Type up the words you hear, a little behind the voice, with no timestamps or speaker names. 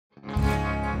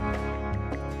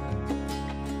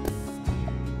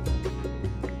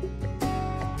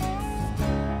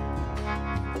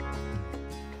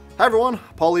Hi everyone,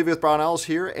 Paul Levy with Brownells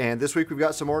here, and this week we've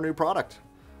got some more new product.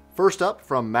 First up,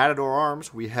 from Matador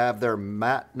Arms, we have their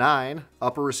MAT 9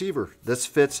 upper receiver. This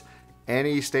fits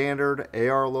any standard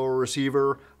AR lower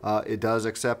receiver. It does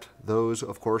accept those,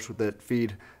 of course, that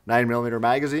feed 9mm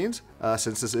magazines,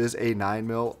 since this is a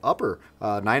 9mm upper.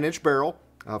 9-inch barrel,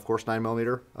 of course,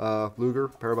 9mm Luger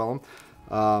Parabellum,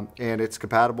 and it's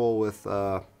compatible with,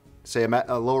 say,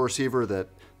 a lower receiver that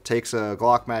takes a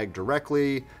Glock mag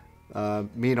directly,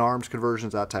 mean arms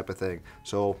conversions, that type of thing.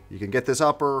 So you can get this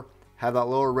upper, have that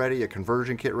lower ready, a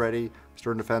conversion kit ready,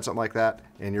 Stern Defense, something like that,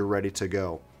 and you're ready to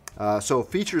go. So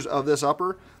features of this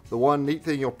upper, the one neat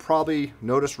thing you'll probably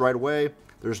notice right away,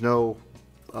 there's no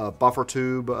buffer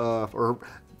tube or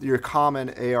your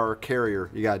common AR carrier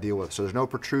you got to deal with. So there's no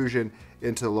protrusion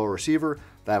into the lower receiver.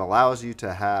 That allows you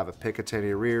to have a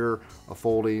Picatinny rear, a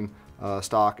folding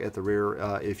stock at the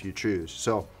rear if you choose.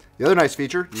 So the other nice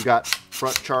feature, you got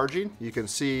front charging. You can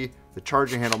see the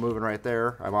charging handle moving right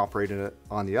there. I'm operating it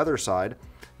on the other side.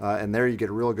 And there you get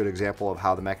a real good example of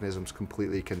how the mechanism's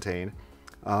completely contained.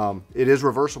 It is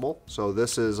reversible. So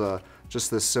this is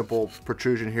just this simple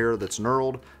protrusion here that's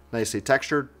knurled, nicely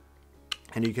textured.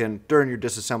 And you can, during your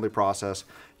disassembly process,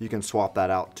 you can swap that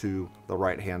out to the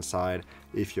right-hand side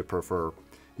if you prefer.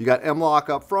 You got M-lock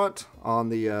up front, on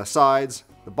the sides,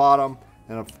 the bottom,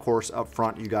 and of course up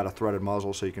front you got a threaded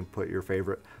muzzle so you can put your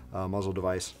favorite muzzle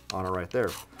device on it right there.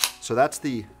 So that's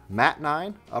the MAT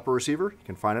 9 upper receiver. You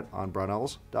can find it on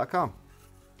Brownells.com.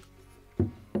 And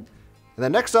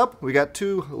then next up, we got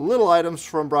two little items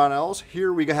from Brownells.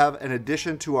 Here we have an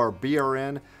addition to our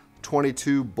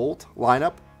BRN22 Bolt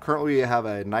lineup. Currently we have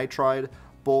a nitride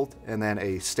bolt and then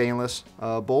a stainless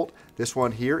bolt. This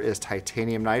one here is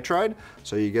titanium nitride,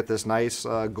 so you get this nice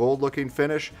gold looking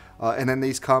finish, and then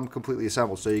these come completely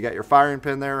assembled. So you got your firing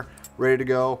pin there ready to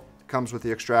go. It comes with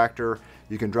the extractor.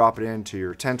 You can drop it into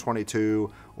your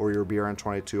 1022 or your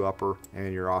BRN22 upper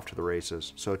and you're off to the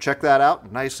races. So check that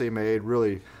out. Nicely made,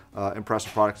 really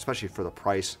impressive product, especially for the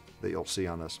price that you'll see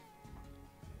on this.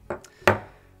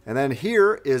 And then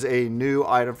here is a new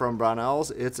item from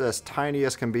Brownells. It's as tiny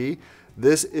as can be.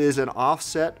 This is an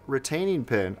offset retaining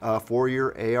pin for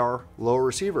your AR lower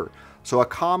receiver. So a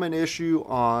common issue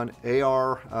on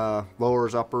AR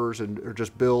lowers, uppers, or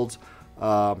just builds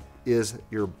is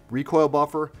your recoil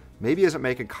buffer maybe isn't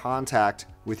making contact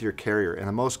with your carrier. And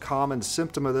the most common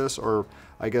symptom of this, or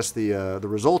I guess the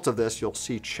result of this, you'll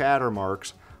see chatter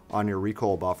marks on your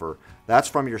recoil buffer. That's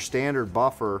from your standard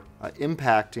buffer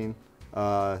impacting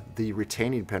the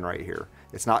retaining pin right here.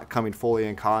 It's not coming fully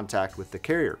in contact with the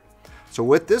carrier. So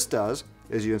what this does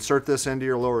is you insert this into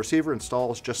your lower receiver,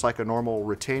 installs just like a normal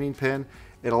retaining pin.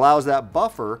 It allows that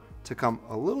buffer to come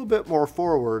a little bit more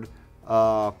forward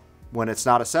when it's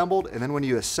not assembled, and then when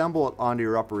you assemble it onto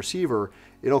your upper receiver,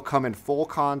 it'll come in full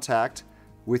contact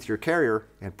with your carrier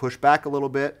and push back a little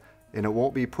bit, and it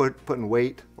won't be putting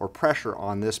weight or pressure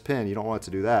on this pin. You don't want it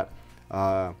to do that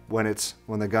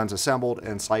when the gun's assembled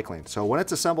and cycling. So when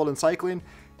it's assembled and cycling,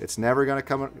 it's never going to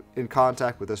come in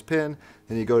contact with this pin.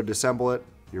 Then you go to disassemble it,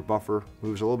 your buffer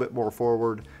moves a little bit more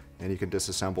forward, and you can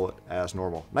disassemble it as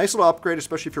normal. Nice little upgrade,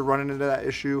 especially if you're running into that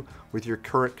issue with your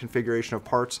current configuration of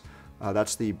parts.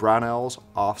 That's the Brownells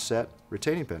Offset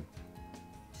Retaining Pin.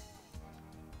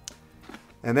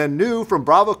 And then new from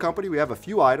Bravo Company, we have a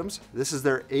few items. This is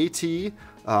their AT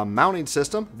mounting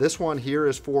system. This one here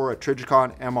is for a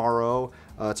Trijicon MRO.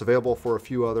 It's available for a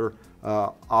few other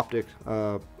optics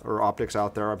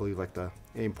out there, I believe, like the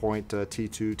Aimpoint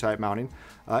T2 type mounting.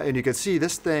 And you can see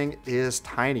this thing is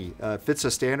tiny. It fits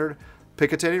a standard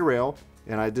Picatinny rail.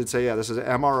 And I did say, yeah, this is an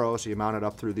MRO, so you mount it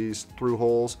up through these through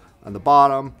holes on the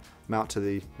bottom, mount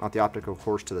the optic, of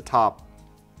course, to the top.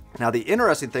 Now, the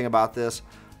interesting thing about this,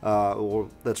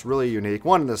 that's really unique,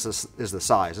 one, this is the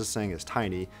size. This thing is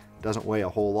tiny, it doesn't weigh a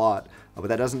whole lot, but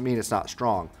that doesn't mean it's not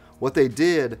strong. What they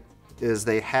did is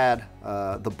they had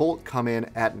the bolt come in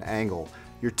at an angle.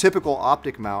 Your typical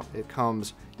optic mount, it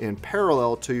comes in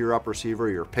parallel to your upper receiver,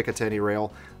 your Picatinny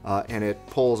rail, and it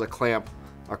pulls a clamp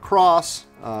across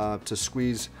to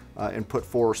squeeze and put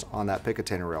force on that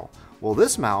Picatinny rail. Well,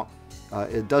 this mount,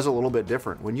 it does a little bit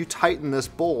different. When you tighten this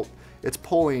bolt, it's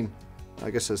pulling, I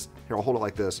guess here, I'll hold it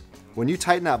like this. When you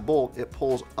tighten that bolt, it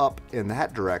pulls up in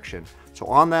that direction. So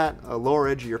on that lower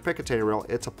edge of your Picatinny rail,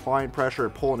 it's applying pressure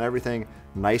and pulling everything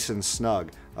nice and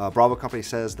snug. Bravo Company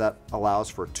says that allows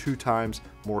for 2 times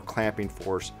more clamping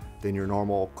force than your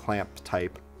normal clamp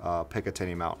type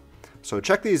Picatinny mount. So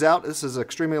check these out. This is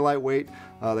extremely lightweight.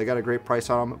 They got a great price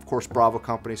on them. Of course, Bravo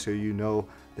Company, so you know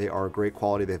they are great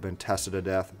quality. They've been tested to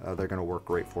death. They're going to work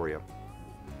great for you.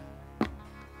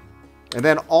 And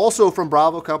then also from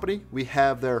Bravo Company, we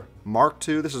have their Mark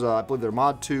II. This is, I believe, their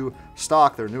Mod 2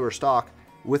 stock, their newer stock,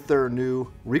 with their new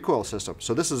recoil system.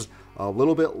 So this is a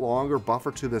little bit longer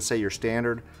buffer tube than, say, your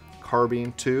standard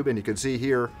carbine tube. And you can see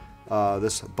here,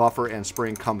 this buffer and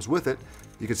spring comes with it.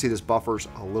 You can see this buffer's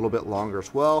a little bit longer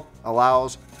as well,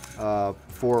 allows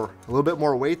for a little bit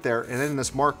more weight there. And then in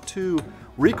this Mark II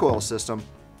recoil system,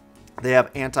 they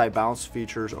have anti-bounce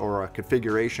features or a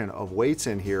configuration of weights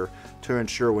in here to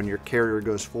ensure when your carrier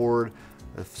goes forward,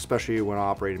 especially when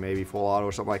operating maybe full auto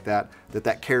or something like that,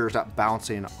 that carrier is not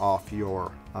bouncing off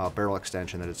your barrel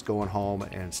extension, that it's going home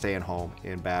and staying home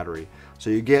in battery. So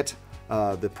you get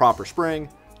the proper spring,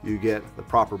 you get the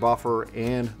proper buffer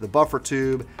and the buffer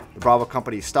tube, the Bravo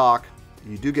Company stock.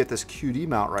 You do get this QD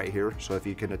mount right here, so if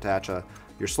you can attach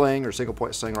your sling or single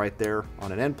point sling right there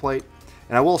on an end plate.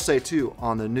 And I will say too,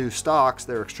 on the new stocks,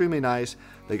 they're extremely nice.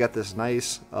 They got this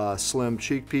nice slim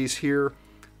cheek piece here.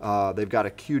 They've got a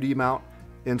QD mount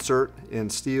insert in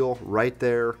steel right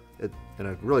there in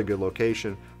a really good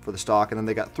location for the stock. And then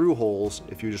they got through holes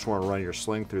if you just want to run your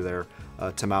sling through there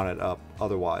to mount it up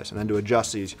otherwise. And then to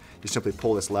adjust these, you simply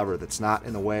pull this lever that's not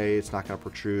in the way, it's not going to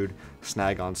protrude,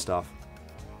 snag on stuff.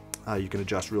 You can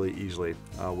adjust really easily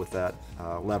with that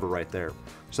lever right there.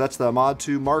 So that's the Mod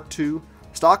 2 Mark II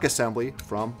stock assembly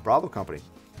from Bravo Company.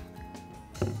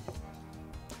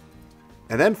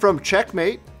 And then from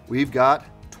Checkmate, we've got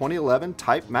 2011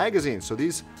 type magazines. So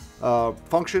these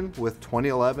function with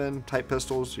 2011 type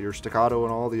pistols, your Staccato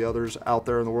and all the others out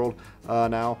there in the world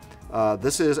now.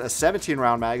 This is a 17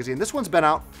 round magazine. This one's been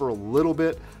out for a little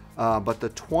bit, but the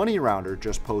 20 rounder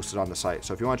just posted on the site.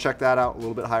 So if you want to check that out, a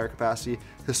little bit higher capacity.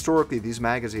 Historically, these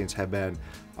magazines have been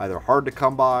either hard to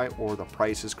come by or the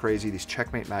price is crazy. These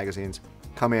Checkmate magazines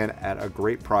come in at a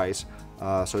great price.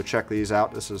 So check these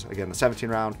out. This is, again, the 17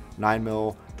 round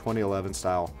 9mm 2011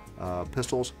 style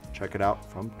pistols. Check it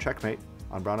out from Checkmate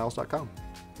on Brownells.com.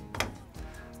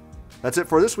 That's it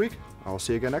for this week. I'll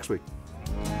see you again next week.